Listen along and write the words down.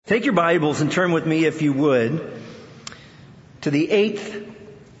Take your Bibles and turn with me, if you would, to the 8th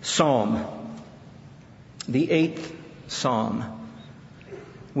Psalm. The 8th Psalm.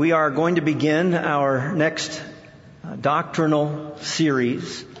 We are going to begin our next doctrinal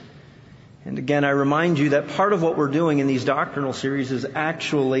series. And again, I remind you that part of what we're doing in these doctrinal series is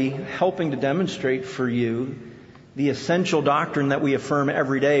actually helping to demonstrate for you the essential doctrine that we affirm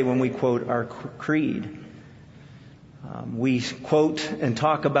every day when we quote our creed. We quote and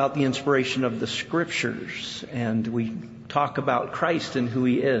talk about the inspiration of the Scriptures, and we talk about Christ and who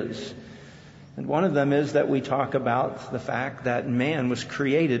He is. And one of them is that we talk about the fact that man was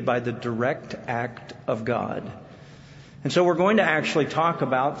created by the direct act of God. And so we're going to actually talk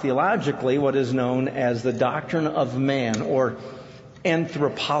about theologically what is known as the doctrine of man, or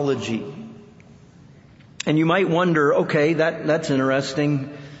anthropology. And you might wonder, okay, that's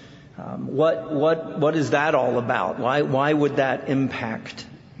interesting. What is that all about? Why would that impact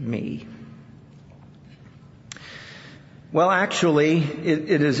me? Well, actually,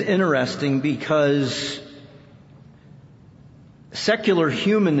 it is interesting because secular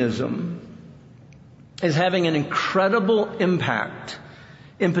humanism is having an incredible impact,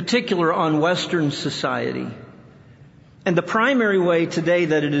 in particular on Western society. And the primary way today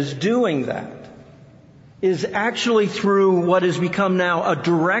that it is doing that is actually through what has become now a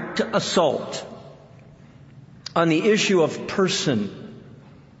direct assault on the issue of personhood.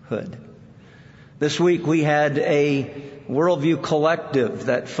 This week we had a worldview collective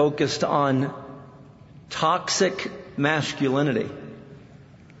that focused on toxic masculinity.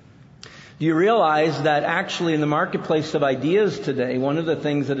 Do you realize that actually in the marketplace of ideas today, one of the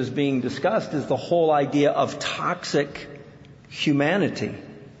things that is being discussed is the whole idea of toxic humanity?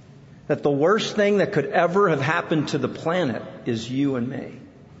 That the worst thing that could ever have happened to the planet is you and me.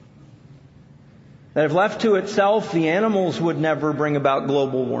 That if left to itself, the animals would never bring about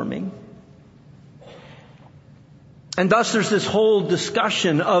global warming. And thus there's this whole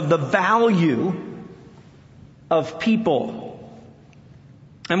discussion of the value of people.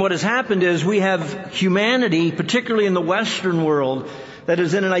 And what has happened is we have humanity, particularly in the Western world, that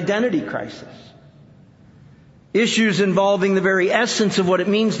is in an identity crisis. Issues involving the very essence of what it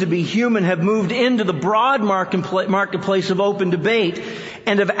means to be human have moved into the broad marketplace of open debate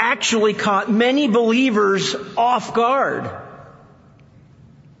and have actually caught many believers off guard.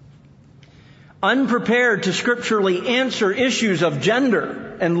 Unprepared to scripturally answer issues of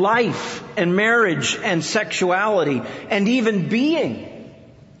gender and life and marriage and sexuality and even being.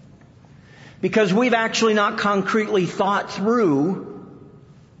 Because we've actually not concretely thought through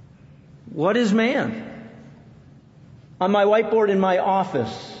what is man. On my whiteboard in my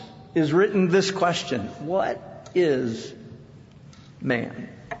office is written this question: what is man?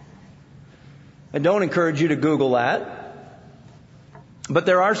 I don't encourage you to Google that, but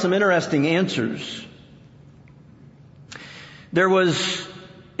there are some interesting answers. There was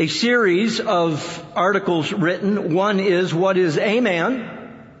a series of articles written. One is, what is a man?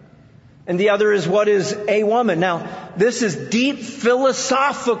 And the other is, what is a woman? Now, this is deep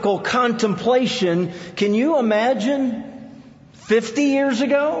philosophical contemplation. Can you imagine 50 years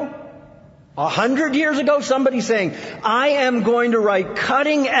ago, 100 years ago, somebody saying, I am going to write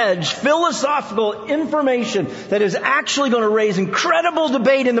cutting-edge philosophical information that is actually going to raise incredible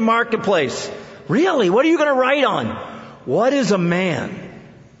debate in the marketplace. Really? What are you going to write on? What is a man?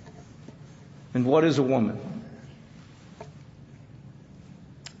 And what is a woman?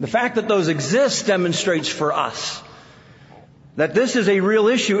 The fact that those exist demonstrates for us that this is a real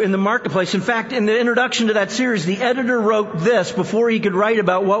issue in the marketplace. In fact, in the introduction to that series, the editor wrote this before he could write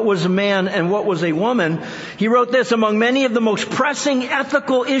about what was a man and what was a woman. He wrote this: among many of the most pressing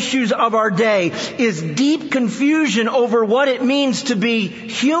ethical issues of our day is deep confusion over what it means to be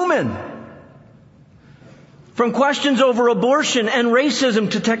human. From questions over abortion and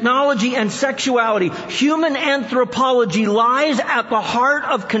racism to technology and sexuality, human anthropology lies at the heart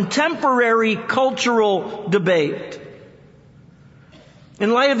of contemporary cultural debate.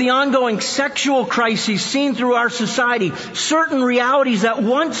 In light of the ongoing sexual crises seen through our society, certain realities that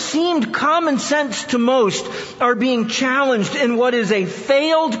once seemed common sense to most are being challenged in what is a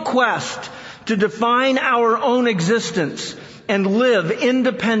failed quest to define our own existence and live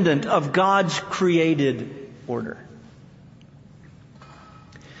independent of God's created order.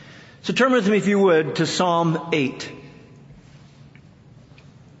 So turn with me, if you would, to Psalm 8.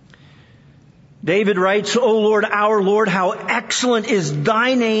 David writes, O Lord, our Lord, how excellent is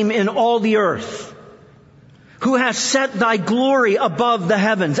thy name in all the earth. Who hast set thy glory above the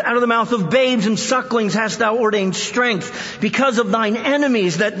heavens? Out of the mouth of babes and sucklings hast thou ordained strength, because of thine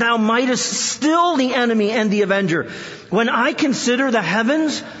enemies, that thou mightest still the enemy and the avenger. When I consider the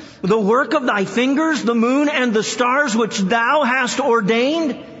heavens, the work of thy fingers, the moon and the stars which thou hast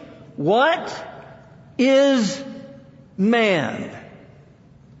ordained, what is man,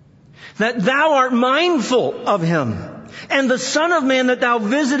 that thou art mindful of him? And the Son of Man, that thou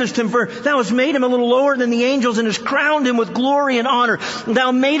visitest him, for thou hast made him a little lower than the angels, and hast crowned him with glory and honor.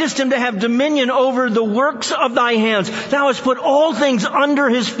 Thou madest him to have dominion over the works of thy hands. Thou hast put all things under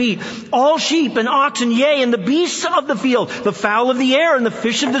his feet, all sheep and oxen, yea, and the beasts of the field, the fowl of the air, and the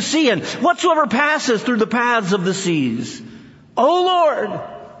fish of the sea, and whatsoever passes through the paths of the seas. O Lord,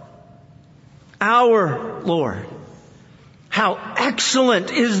 our Lord, how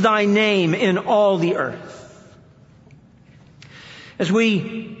excellent is thy name in all the earth. As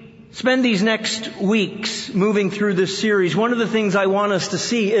we spend these next weeks moving through this series, one of the things I want us to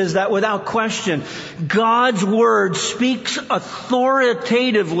see is that without question, God's Word speaks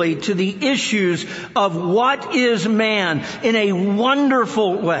authoritatively to the issues of what is man in a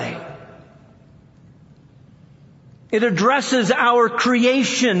wonderful way. It addresses our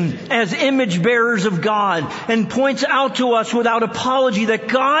creation as image bearers of God and points out to us without apology that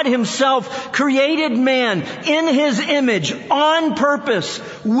God Himself created man in His image on purpose,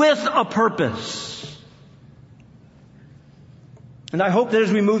 with a purpose. And I hope that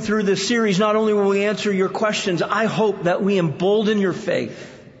as we move through this series, not only will we answer your questions, I hope that we embolden your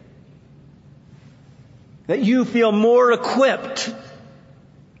faith. That you feel more equipped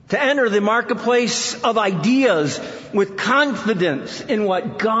to enter the marketplace of ideas with confidence in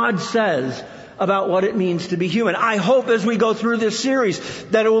what God says about what it means to be human. I hope as we go through this series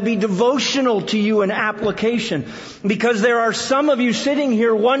that it will be devotional to you in application, because there are some of you sitting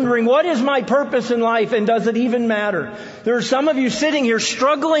here wondering, what is my purpose in life, and does it even matter? There are some of you sitting here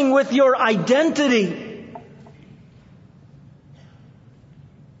struggling with your identity.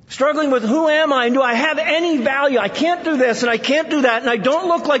 Struggling with who am I and do I have any value? I can't do this and I can't do that, and I don't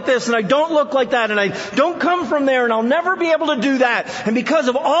look like this and I don't look like that, and I don't come from there and I'll never be able to do that. And because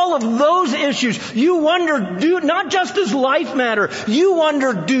of all of those issues, you wonder, not just does life matter, you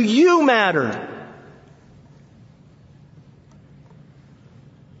wonder, do you matter?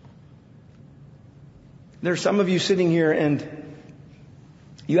 There's some of you sitting here and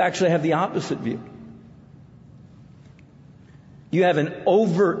you actually have the opposite view. You have an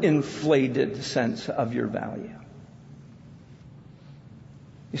overinflated sense of your value.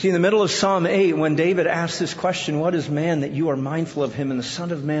 You see, in the middle of Psalm 8, when David asks this question, what is man that you are mindful of him, and the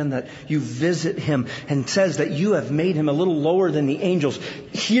Son of Man that you visit him, and says that you have made him a little lower than the angels.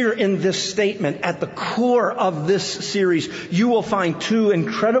 Here in this statement, at the core of this series, you will find two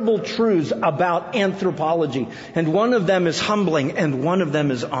incredible truths about anthropology. And one of them is humbling, and one of them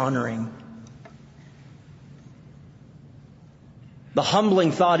is honoring. The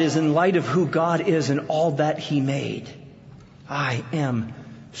humbling thought is, in light of who God is and all that He made, I am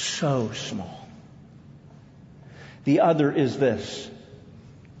so small. The other is this: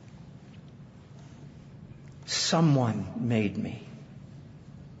 someone made me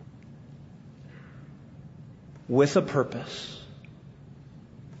with a purpose,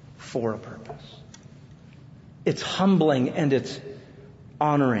 for a purpose. It's humbling and it's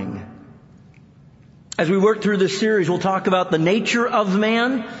honoring. As we work through this series, we'll talk about the nature of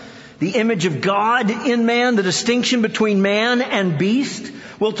man, the image of God in man, the distinction between man and beast.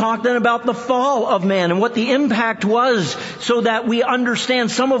 We'll talk then about the fall of man and what the impact was, so that we understand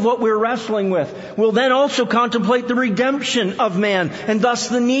some of what we're wrestling with. We'll then also contemplate the redemption of man and thus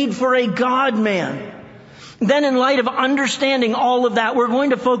the need for a God-man. Then, in light of understanding all of that, we're going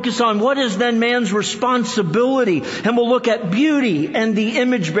to focus on what is then man's responsibility. And we'll look at beauty and the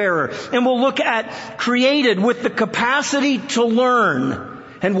image bearer. And we'll look at created with the capacity to learn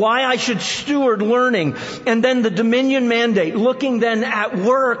and why I should steward learning. And then the dominion mandate, looking then at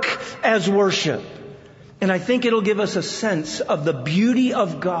work as worship. And I think it'll give us a sense of the beauty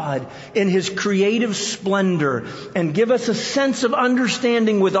of God in His creative splendor, and give us a sense of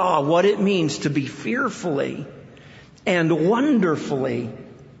understanding with awe what it means to be fearfully and wonderfully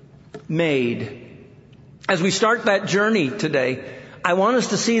made. As we start that journey today, I want us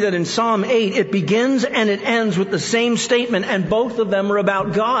to see that in Psalm 8, it begins and it ends with the same statement, and both of them are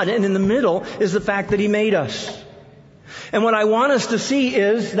about God, and in the middle is the fact that He made us. And what I want us to see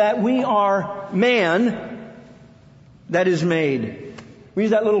is that we are man that is made. We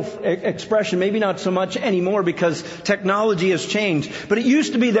use that little expression, maybe not so much anymore because technology has changed. But it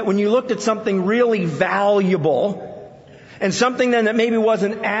used to be that when you looked at something really valuable and something then that maybe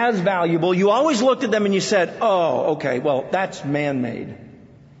wasn't as valuable, you always looked at them and you said, oh, okay, well, that's man-made.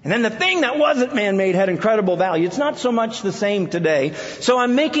 And then the thing that wasn't man-made had incredible value. It's not so much the same today. So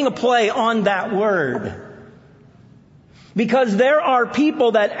I'm making a play on that word. Because there are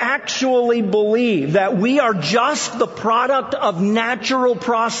people that actually believe that we are just the product of natural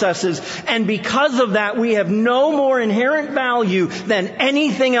processes, and because of that we have no more inherent value than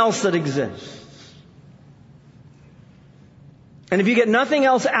anything else that exists. And if you get nothing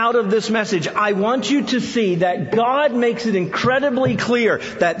else out of this message, I want you to see that God makes it incredibly clear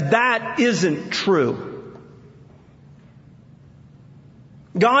that that isn't true.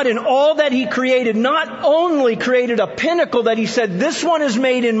 God, in all that He created, not only created a pinnacle that He said, this one is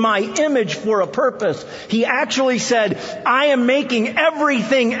made in my image for a purpose. He actually said, I am making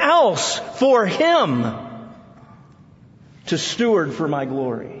everything else for Him to steward for my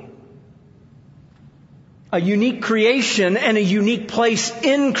glory. A unique creation and a unique place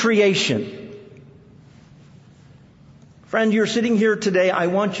in creation. Friend, you're sitting here today. I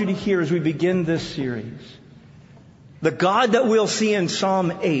want you to hear as we begin this series. The God that we'll see in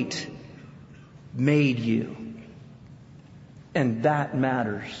Psalm 8 made you. And that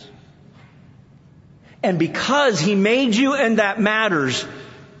matters. And because He made you and that matters,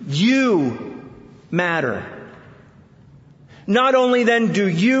 you matter. Not only then do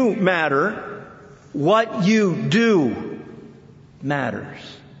you matter, what you do matters.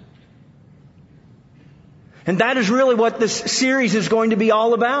 And that is really what this series is going to be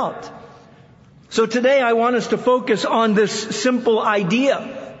all about. So today I want us to focus on this simple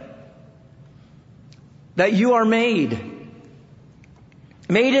idea that you are made.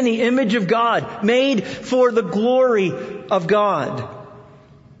 Made in the image of God. Made for the glory of God.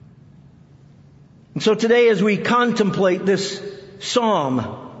 And so today as we contemplate this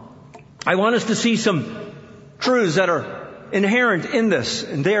psalm, I want us to see some truths that are inherent in this.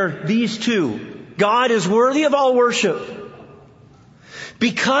 And they're these two. God is worthy of all worship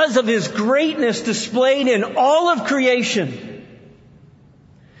because of His greatness displayed in all of creation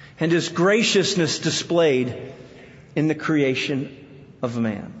and His graciousness displayed in the creation of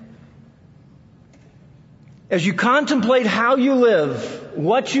man. As you contemplate how you live,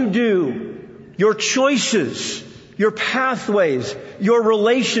 what you do, your choices, your pathways, your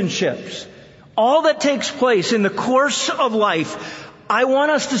relationships, all that takes place in the course of life, I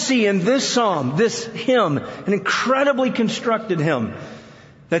want us to see in this psalm, this hymn, an incredibly constructed hymn,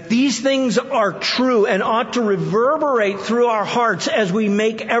 that these things are true and ought to reverberate through our hearts as we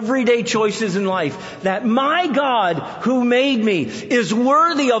make everyday choices in life. That my God who made me is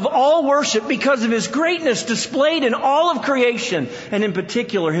worthy of all worship because of His greatness displayed in all of creation, and in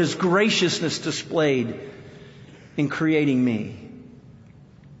particular His graciousness displayed in creating me.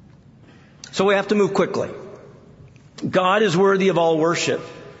 So we have to move quickly. God is worthy of all worship.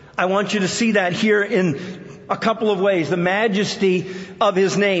 I want you to see that here in a couple of ways. The majesty of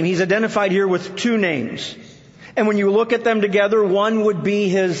His name. He's identified here with two names. And when you look at them together, one would be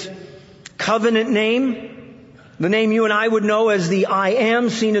His covenant name. The name you and I would know as the I Am,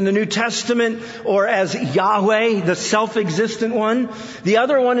 seen in the New Testament, or as Yahweh, the self-existent one. The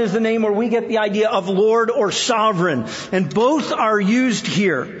other one is the name where we get the idea of Lord or Sovereign. And both are used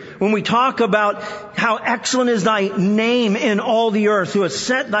here when we talk about how excellent is Thy name in all the earth, who has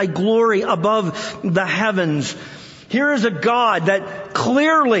set Thy glory above the heavens. Here is a God that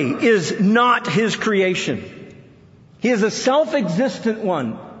clearly is not His creation. He is a self-existent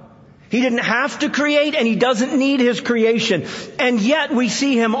one. He didn't have to create, and He doesn't need His creation. And yet we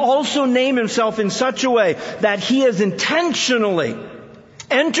see Him also name Himself in such a way that He has intentionally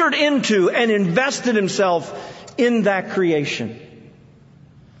entered into and invested Himself in that creation.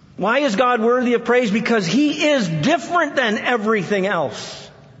 Why is God worthy of praise? Because He is different than everything else.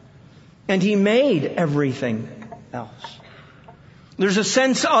 And He made everything else. There's a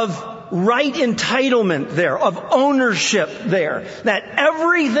sense of right entitlement there, of ownership there. That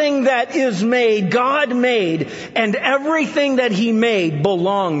everything that is made, God made, and everything that He made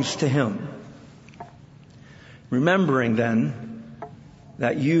belongs to Him. Remembering then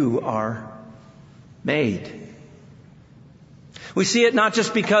that you are made. We see it not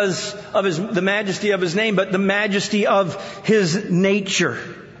just because of the majesty of His name, but the majesty of His nature.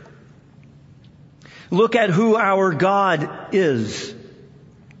 Look at who our God is.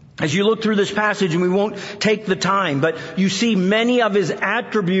 As you look through this passage, and we won't take the time, but you see many of His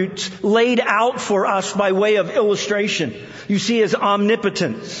attributes laid out for us by way of illustration. You see His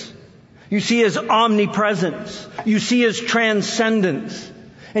omnipotence. You see His omnipresence. You see His transcendence.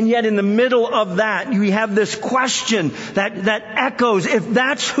 And yet in the middle of that, we have this question that echoes, if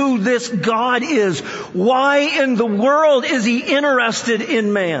that's who this God is, why in the world is He interested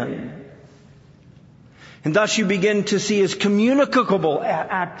in man? And thus you begin to see His communicable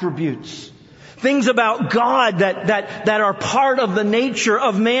attributes. Things about God that are part of the nature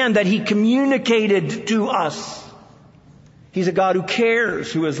of man that He communicated to us. He's a God who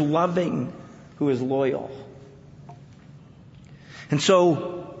cares, who is loving, who is loyal. And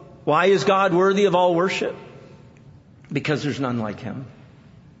so, why is God worthy of all worship? Because there's none like Him.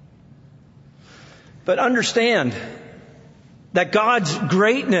 But understand that God's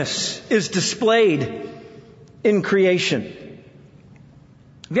greatness is displayed in creation.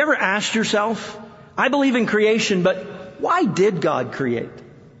 Have you ever asked yourself, I believe in creation, but why did God create?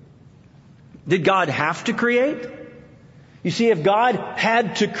 Did God have to create? You see, if God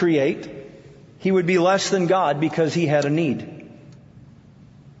had to create, He would be less than God because He had a need.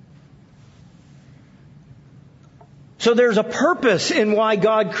 So there's a purpose in why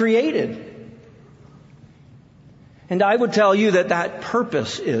God created. And I would tell you that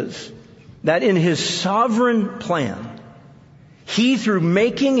purpose is that in His sovereign plan, He, through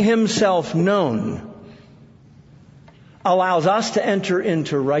making Himself known, allows us to enter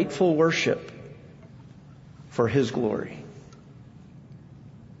into rightful worship for His glory.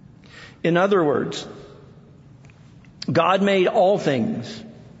 In other words, God made all things,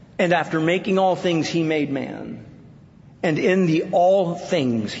 and after making all things, He made man. And in the all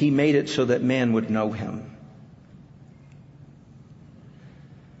things, He made it so that man would know Him.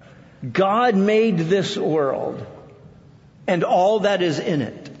 God made this world and all that is in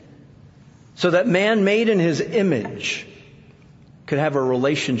it so that man made in His image could have a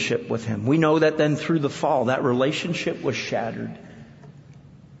relationship with Him. We know that then through the fall, that relationship was shattered.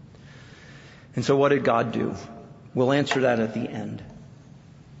 And so what did God do? We'll answer that at the end.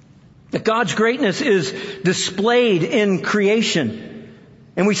 That God's greatness is displayed in creation.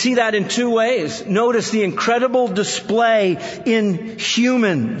 And we see that in two ways. Notice the incredible display in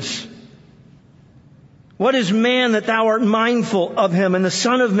humans. What is man that Thou art mindful of him, and the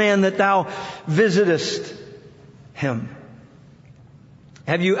Son of Man that Thou visitest him?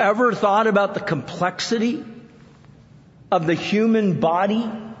 Have you ever thought about the complexity of the human body?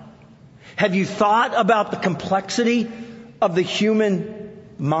 Have you thought about the complexity of the human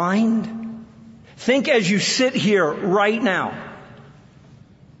mind? Think as you sit here right now,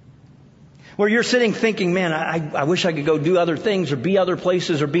 where you're sitting thinking, man, I wish I could go do other things or be other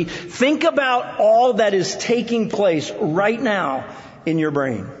places or be. Think about all that is taking place right now in your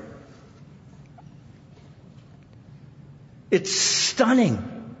brain. It's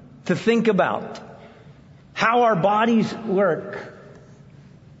stunning to think about how our bodies work.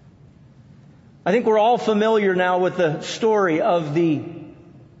 I think we're all familiar now with the story of the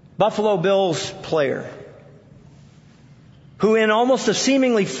Buffalo Bills player who, in almost a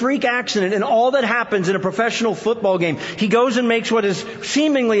seemingly freak accident, in all that happens in a professional football game, he goes and makes what is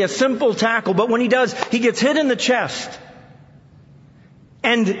seemingly a simple tackle, but when he does, he gets hit in the chest.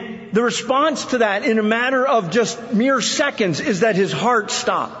 And the response to that in a matter of just mere seconds is that his heart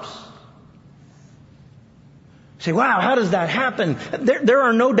stops. You say, wow, how does that happen? There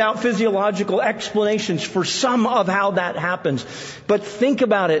are no doubt physiological explanations for some of how that happens. But think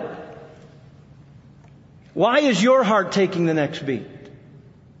about it. Why is your heart taking the next beat?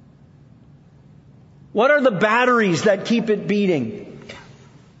 What are the batteries that keep it beating?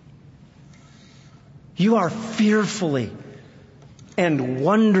 You are fearfully and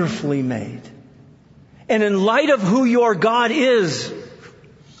wonderfully made. And in light of who your God is,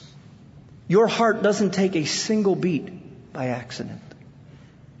 your heart doesn't take a single beat by accident.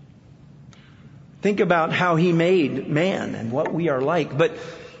 Think about how He made man and what we are like. But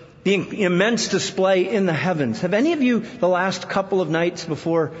the immense display in the heavens. Have any of you, the last couple of nights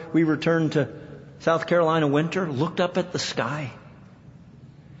before we returned to South Carolina winter, looked up at the sky?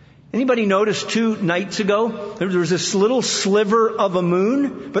 Anybody notice 2 nights ago, there was this little sliver of a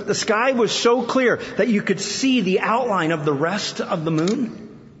moon, but the sky was so clear that you could see the outline of the rest of the moon?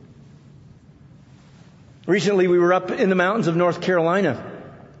 Recently, we were up in the mountains of North Carolina,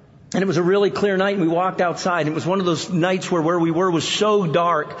 and it was a really clear night, and we walked outside. It was one of those nights where we were was so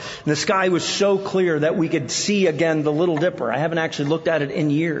dark, and the sky was so clear that we could see again the Little Dipper. I haven't actually looked at it in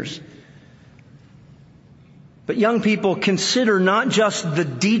years. But young people, consider not just the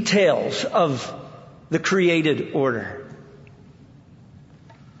details of the created order,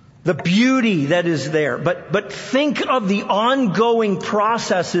 the beauty that is there, but think of the ongoing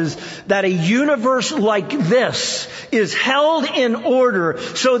processes that a universe like this is held in order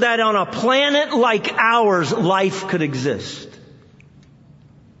so that on a planet like ours, life could exist.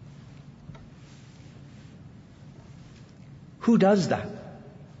 Who does that?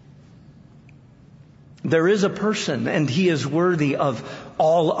 There is a person, and He is worthy of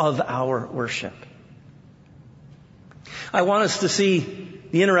all of our worship. I want us to see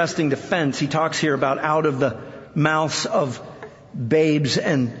the interesting defense. He talks here about out of the mouths of babes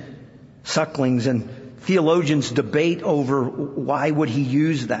and sucklings, and theologians debate over why would He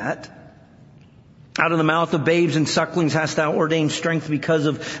use that. Out of the mouth of babes and sucklings hast thou ordained strength because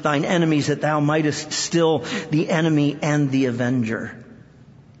of thine enemies, that thou mightest still the enemy and the avenger.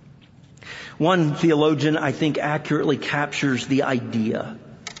 One theologian, I think, accurately captures the idea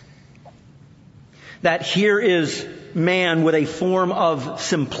that here is man with a form of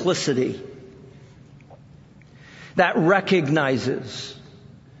simplicity that recognizes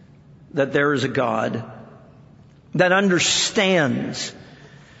that there is a God, that understands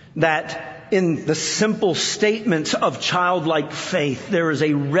that in the simple statements of childlike faith, there is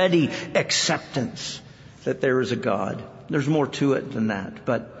a ready acceptance that there is a God. There's more to it than that,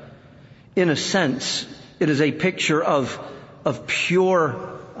 but in a sense, it is a picture of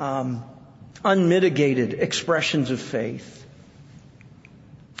pure, unmitigated expressions of faith.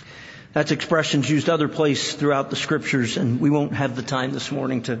 That's expressions used other places throughout the Scriptures, and we won't have the time this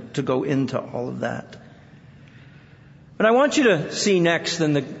morning to go into all of that. But I want you to see next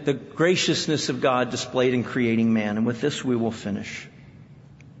then the graciousness of God displayed in creating man, and with this we will finish.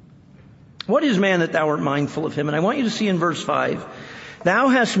 What is man that thou art mindful of him? And I want you to see in verse 5, thou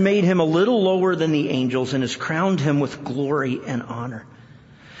hast made him a little lower than the angels and hast crowned him with glory and honor.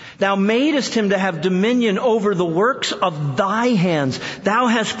 Thou madest him to have dominion over the works of thy hands. Thou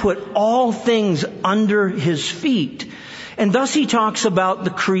hast put all things under his feet. And thus he talks about the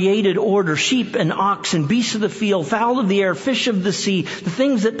created order, sheep and oxen, beasts of the field, fowl of the air, fish of the sea, the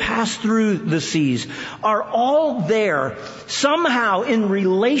things that pass through the seas, are all there somehow in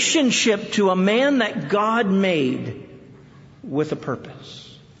relationship to a man that God made with a purpose.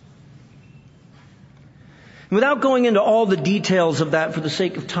 Without going into all the details of that for the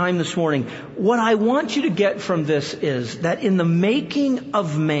sake of time this morning, what I want you to get from this is that in the making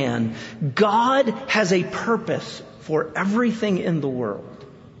of man, God has a purpose for everything in the world.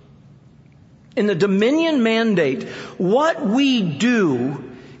 In the dominion mandate, what we do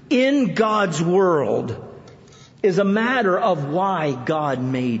in God's world is a matter of why God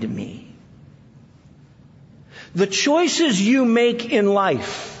made me. The choices you make in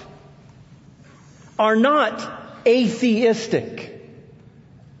life are not atheistic.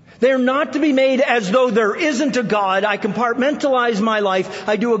 They're not to be made as though there isn't a God. I compartmentalize my life.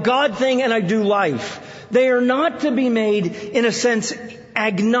 I do a God thing and I do life. They are not to be made, in a sense,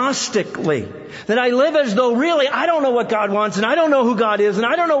 agnostically. That I live as though really I don't know what God wants and I don't know who God is and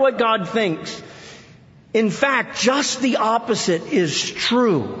I don't know what God thinks. In fact, just the opposite is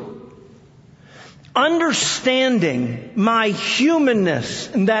true. Understanding my humanness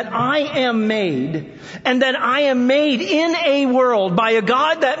and that I am made and that I am made in a world by a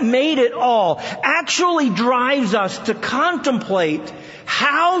God that made it all actually drives us to contemplate,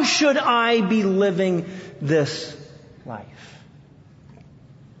 how should I be living this life?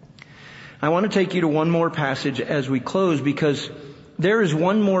 I want to take you to one more passage as we close, because there is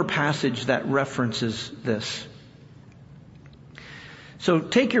one more passage that references this. So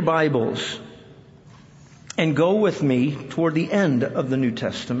take your Bibles and go with me toward the end of the New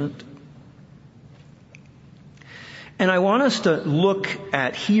Testament. And I want us to look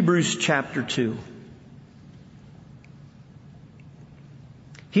at Hebrews chapter 2.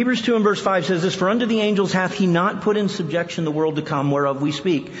 Hebrews 2 and verse 5 says this, for unto the angels hath he not put in subjection the world to come, whereof we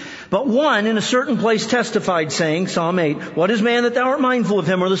speak. But one in a certain place testified, saying, Psalm 8, what is man that thou art mindful of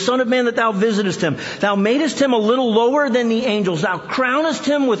him, or the son of man that thou visitest him? Thou madest him a little lower than the angels. Thou crownest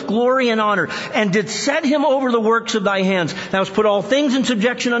him with glory and honor, and didst set him over the works of thy hands. Thou hast put all things in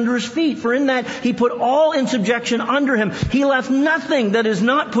subjection under his feet. For in that he put all in subjection under him. He left nothing that is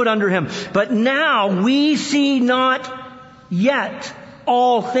not put under him. But now we see not yet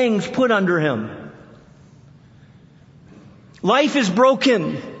all things put under him. Life is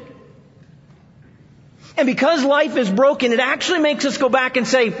broken. And because life is broken, it actually makes us go back and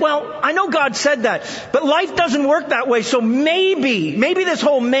say, well, I know God said that, but life doesn't work that way. So maybe this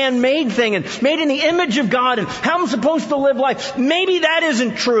whole man-made thing and made in the image of God and how I'm supposed to live life, maybe that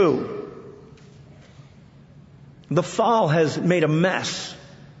isn't true. The fall has made a mess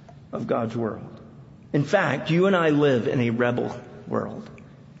of God's world. In fact, you and I live in a rebel world.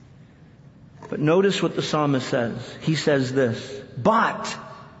 But notice what the psalmist says. He says this, but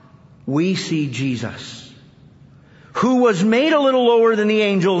we see Jesus, who was made a little lower than the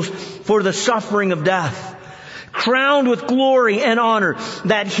angels for the suffering of death, crowned with glory and honor,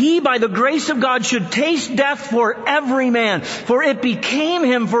 that he, by the grace of God, should taste death for every man. For it became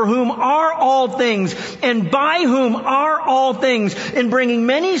him for whom are all things, and by whom are all things, in bringing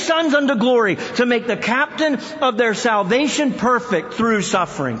many sons unto glory, to make the captain of their salvation perfect through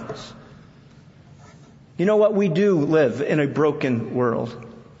sufferings. You know what? We do live in a broken world.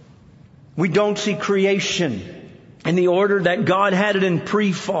 We don't see creation in the order that God had it in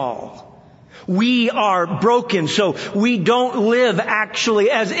pre-fall. We are broken, so we don't live actually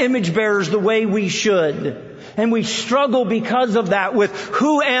as image bearers the way we should. And we struggle because of that with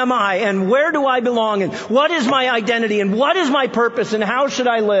who am I and where do I belong and what is my identity and what is my purpose and how should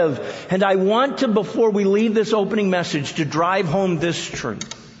I live? And I want to, before we leave this opening message, to drive home this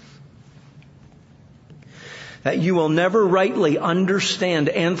truth. That you will never rightly understand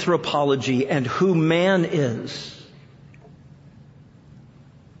anthropology and who man is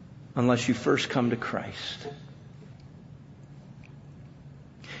unless you first come to Christ.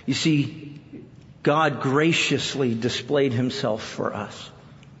 You see, God graciously displayed himself for us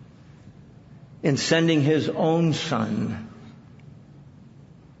in sending his own Son,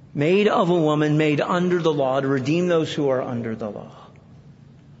 made of a woman, made under the law, to redeem those who are under the law.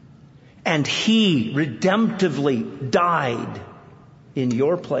 And he redemptively died in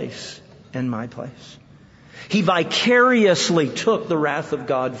your place and my place. He vicariously took the wrath of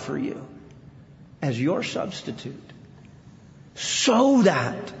God for you as your substitute, so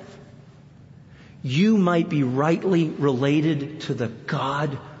that you might be rightly related to the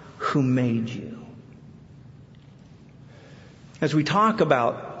God who made you. As we talk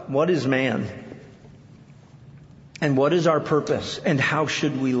about what is man, and what is our purpose? And how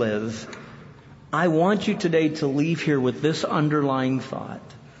should we live? I want you today to leave here with this underlying thought.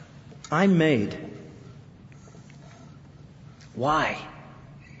 I'm made. Why?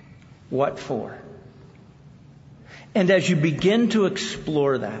 What for? And as you begin to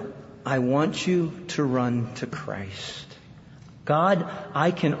explore that, I want you to run to Christ. God,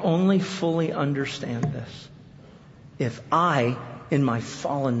 I can only fully understand this if I, in my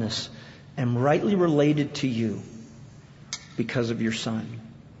fallenness, am rightly related to you because of your Son.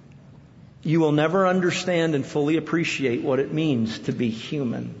 You will never understand and fully appreciate what it means to be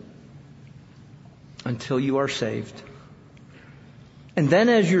human until you are saved. And then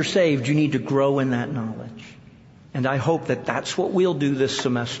as you're saved, you need to grow in that knowledge. And I hope that that's what we'll do this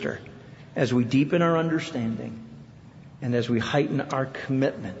semester as we deepen our understanding and as we heighten our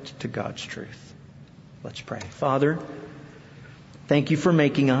commitment to God's truth. Let's pray. Father, thank you for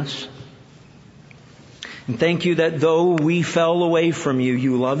making us. And thank you that though we fell away from you,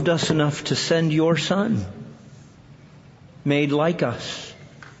 you loved us enough to send your Son, made like us,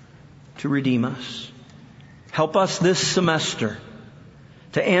 to redeem us. Help us this semester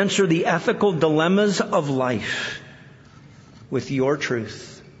to answer the ethical dilemmas of life with your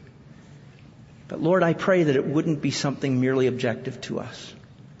truth. But Lord, I pray that it wouldn't be something merely objective to us,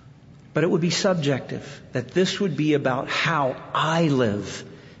 but it would be subjective, that this would be about how I live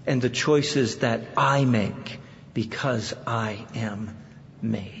and the choices that I make because I am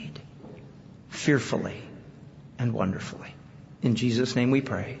made fearfully and wonderfully. In Jesus' name we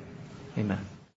pray. Amen.